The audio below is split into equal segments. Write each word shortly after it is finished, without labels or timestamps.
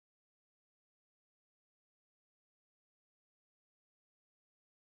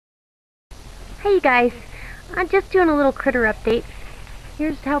Hey you guys, I'm just doing a little critter update.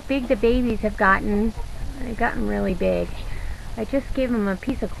 Here's how big the babies have gotten. They've gotten really big. I just gave them a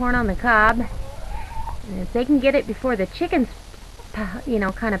piece of corn on the cob, and if they can get it before the chickens,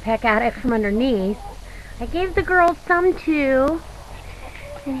 kind of peck at it from underneath. I gave the girls some too.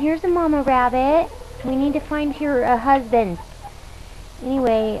 And here's a mama rabbit. We need to find her a husband.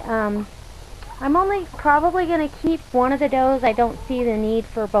 Anyway, I'm only probably going to keep one of the does. I don't see the need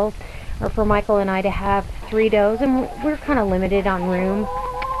for both, or for Michael and I to have 3 does, and we're kind of limited on room.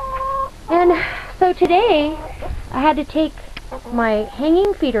 And so today I had to take my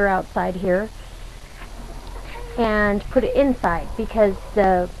hanging feeder outside here and put it inside because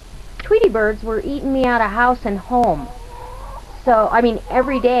the Tweety birds were eating me out of house and home. So, I mean,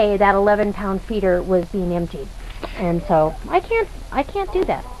 every day that 11-pound feeder was being emptied. And so I can't do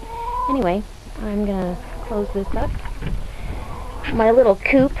that. Anyway, I'm gonna close this up. My little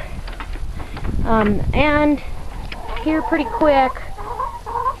coop. And here pretty quick,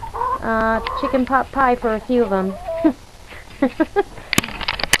 chicken pot pie for a few of them.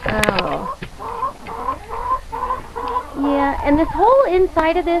 Oh. Yeah, and this whole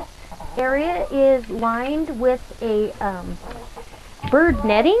inside of this area is lined with a bird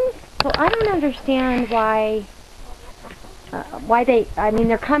netting. So I don't understand why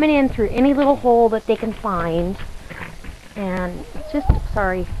they're coming in through any little hole that they can find. And it's just,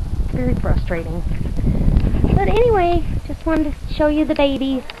 sorry, very frustrating. But anyway, just wanted to show you the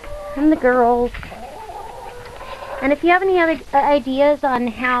babies and the girls. And if you have any other ideas on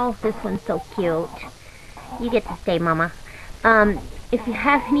how, this one's so cute. You get to stay, Mama. If you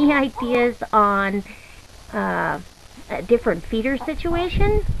have any ideas on a different feeder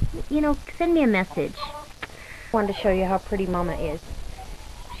situation, send me a message. I wanted to show you how pretty Mama is.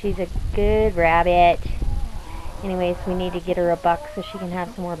 She's a good rabbit. Anyways, we need to get her a buck so she can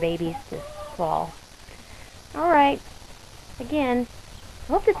have some more babies this fall. Alright. Again,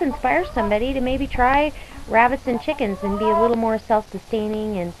 I hope this inspires somebody to maybe try rabbits and chickens and be a little more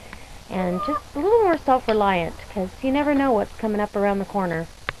self-sustaining and just a little more self-reliant, because you never know what's coming up around the corner.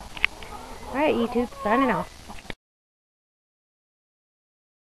 Alright, YouTube, signing off.